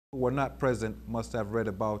who were not present must have read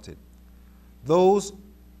about it. Those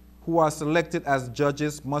who are selected as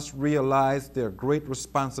judges must realize their great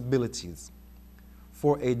responsibilities,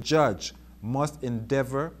 for a judge must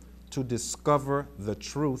endeavor to discover the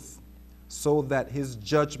truth so that his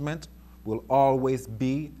judgment will always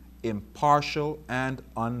be impartial and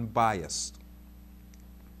unbiased.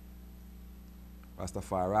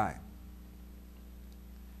 Rastafari.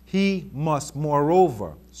 He must,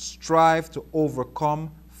 moreover, strive to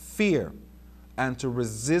overcome fear and to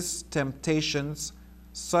resist temptations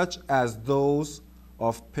such as those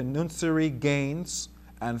of pecuniary gains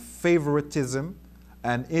and favoritism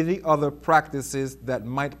and any other practices that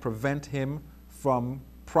might prevent him from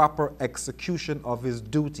proper execution of his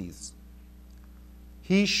duties.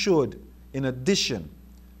 He should, in addition,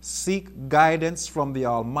 seek guidance from the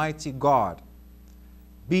Almighty God,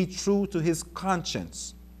 be true to his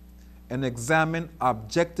conscience, and examine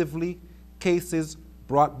objectively cases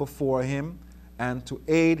brought before him, and to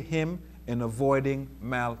aid him in avoiding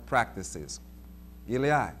malpractices.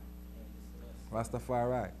 Haile,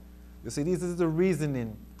 Rastafari. You see, this is the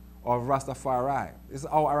reasoning of Rastafari. This is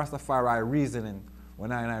our Rastafari reasoning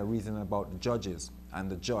when I reason about the judges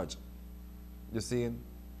and the judge. You see,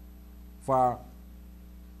 for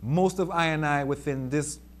most of I within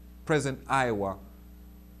this present Iowa,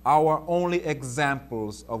 our only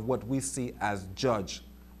examples of what we see as judge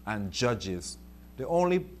and judges, the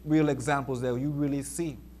only real examples that you really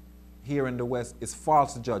see here in the West is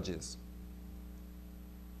false judges.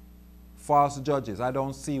 False judges. I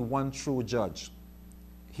don't see one true judge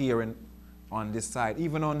here on this side,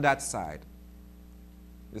 even on that side.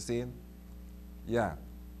 You see? Yeah.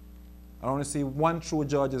 I only see one true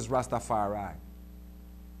judge is Rastafari.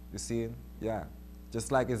 You see? Yeah.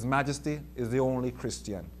 Just like His Majesty is the only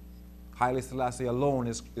Christian. Haile Selassie alone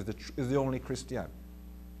is the only Christian.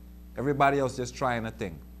 Everybody else just trying a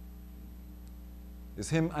thing. It's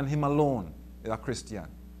him and him alone is a Christian.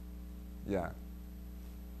 Yeah.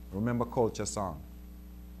 Remember culture song.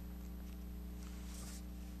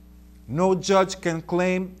 No judge can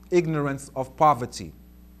claim ignorance of poverty.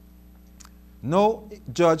 No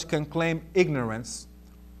judge can claim ignorance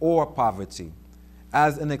or poverty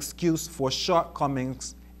as an excuse for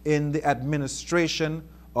shortcomings in the administration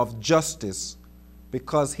of justice,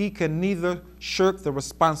 because he can neither shirk the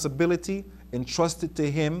responsibility entrusted to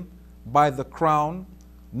him by the crown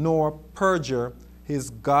nor perjure his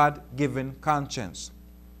God-given conscience.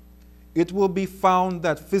 It will be found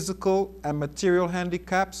that physical and material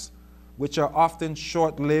handicaps, which are often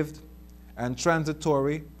short-lived and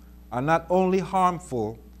transitory, are not only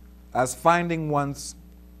harmful as finding one's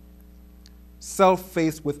self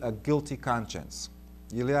faced with a guilty conscience.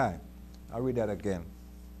 Haile, I'll read that again.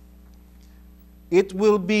 It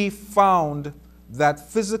will be found that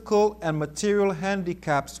physical and material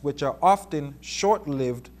handicaps, which are often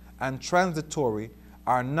short-lived and transitory,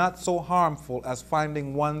 are not so harmful as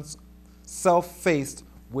finding one's self-faced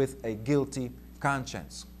with a guilty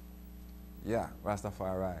conscience. Yeah,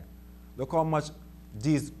 Rastafari. Look how much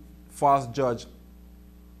these false judges,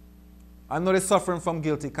 I know they're suffering from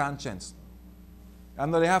guilty conscience. I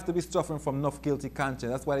know they have to be suffering from enough guilty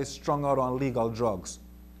conscience. That's why they're strung out on legal drugs.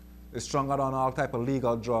 They're strung out on all type of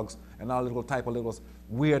legal drugs and all little type of little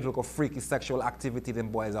weird, little freaky sexual activity them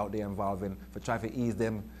boys out there involved in for trying to ease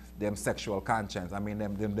them sexual conscience. I mean,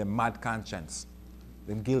 them mad conscience.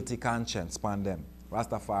 Them guilty conscience upon them.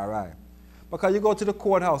 Rastafari. Because you go to the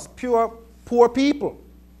courthouse, poor people.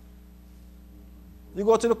 You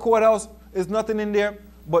go to the courthouse, there's nothing in there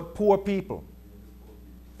but poor people.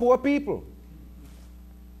 Poor people.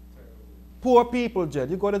 Poor people, Jed.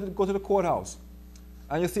 You go to the courthouse,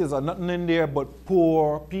 and you see there's nothing in there but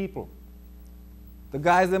poor people. The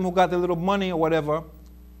guys them who got the little money or whatever,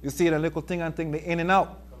 you see the little thing and thing, they in and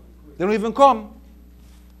out. They don't even come.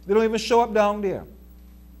 They don't even show up down there.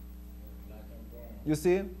 You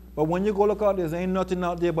see? But when you go look out there ain't nothing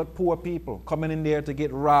out there but poor people coming in there to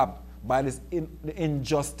get robbed by this the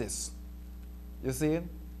injustice. You see?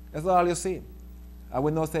 That's all you see. And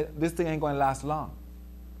we know that this thing ain't going to last long.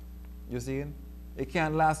 You see? It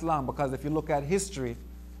can't last long, because if you look at history,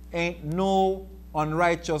 ain't no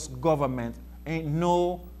unrighteous government, ain't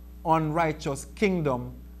no unrighteous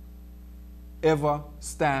kingdom ever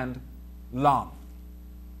stand long.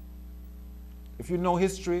 If you know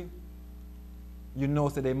history, you know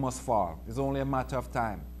that they must fall. It's only a matter of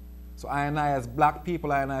time. So I as black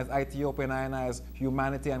people, I as Ethiopian, I as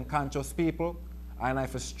humanity and conscious people, I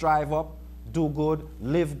have to strive up, do good,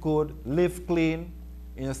 live clean.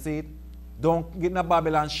 You see it? Don't get in a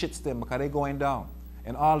Babylon shitstem, because they're going down.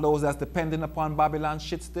 And all those that's dependent upon Babylon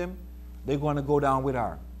shitstem, they're going to go down with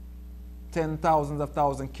her. 10,000s of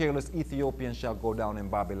thousands careless Ethiopians shall go down in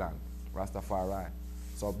Babylon. Rastafari.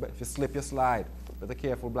 So if you slip, you slide. Better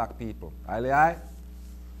careful, black people. Haile?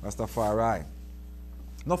 Rastafari.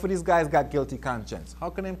 Enough of these guys got guilty conscience. How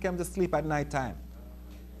can they come to sleep at night time?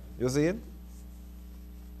 You see it?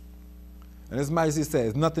 And His Majesty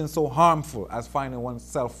says, nothing so harmful as finding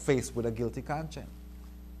oneself faced with a guilty conscience.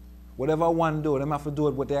 Whatever one do, they have to do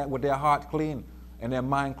it with their heart clean and their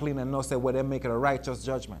mind clean and know say where they're making a righteous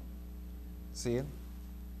judgment. See it?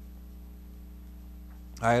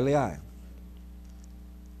 Haile.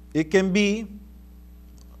 It can be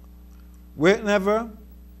whenever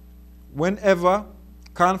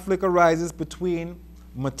conflict arises between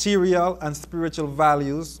material and spiritual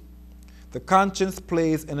values, the conscience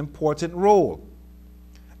plays an important role.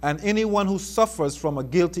 And anyone who suffers from a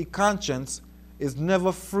guilty conscience is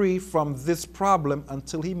never free from this problem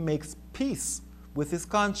until he makes peace with his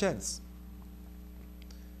conscience.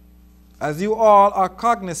 As you all are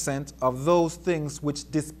cognizant of those things which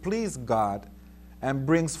displease God and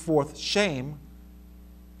brings forth shame,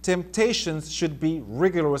 temptations should be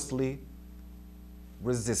rigorously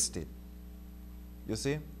resisted. You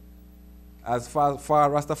see? As far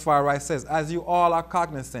Rastafari says, as you all are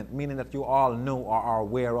cognizant, meaning that you all know or are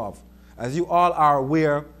aware of. As you all are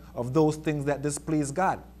aware of those things that displease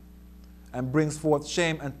God and brings forth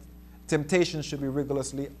shame, and temptation should be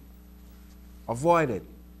rigorously avoided.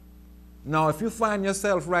 Now, if you find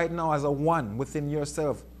yourself right now as a one within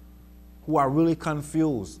yourself who are really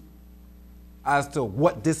confused as to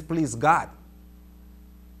what displeases God,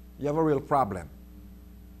 you have a real problem.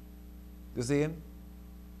 You see it?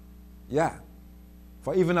 Yeah.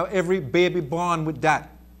 For even every baby born with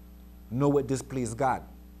that know what displeases God.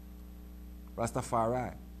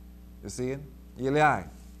 Rastafari. You see it? Haile.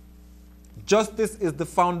 Justice is the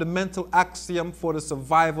fundamental axiom for the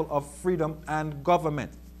survival of freedom and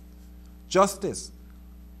government. Justice.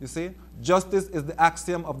 You see? Justice is the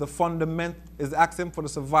axiom of the axiom for the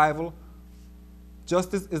survival.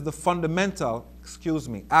 Justice is the fundamental,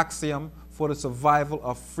 axiom for the survival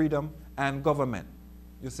of freedom and government.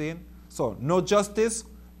 You see? So, no justice,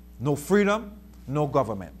 no freedom, no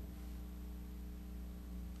government.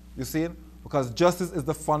 You see? Because justice is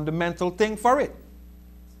the fundamental thing for it.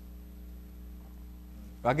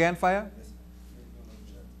 Again, fire?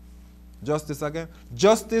 Justice again.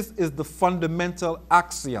 Justice is the fundamental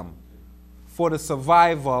axiom for the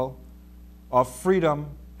survival of freedom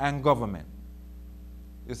and government.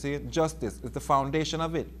 You see? Justice is the foundation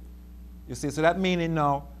of it. You see? So that meaning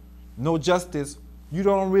now, no justice, you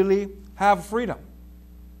don't really have freedom.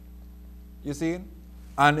 You see?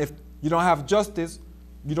 And if you don't have justice,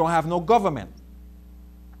 you don't have no government.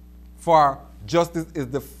 For justice is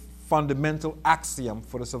the fundamental axiom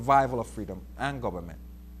for the survival of freedom and government.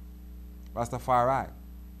 Rastafari.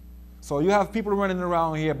 So you have people running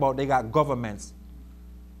around here about they got governments.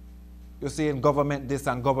 You're saying government this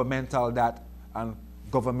and governmental that and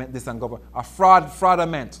government this and government. A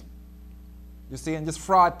fraudament. You see, and just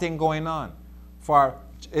fraud thing going on. For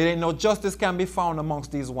it ain't no justice can be found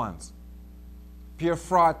amongst these ones. Pure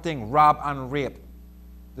fraud thing, rob and rape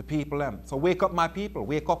the people them. So wake up my people.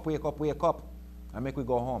 Wake up, wake up, wake up. And make we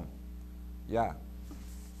go home. Yeah.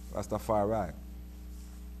 Rastafari.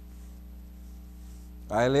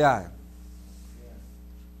 Haile.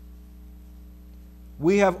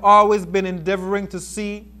 We have always been endeavoring to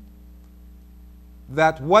see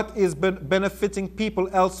that what is benefiting people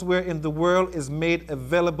elsewhere in the world is made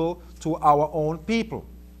available to our own people.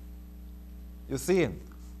 You see?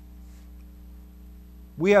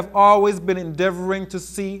 We have always been endeavoring to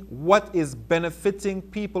see what is benefiting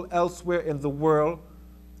people elsewhere in the world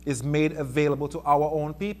is made available to our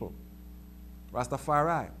own people.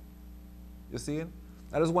 Rastafari. You see?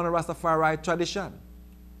 That is one of Rastafari tradition.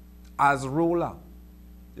 As ruler.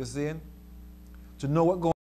 You see? To know what goes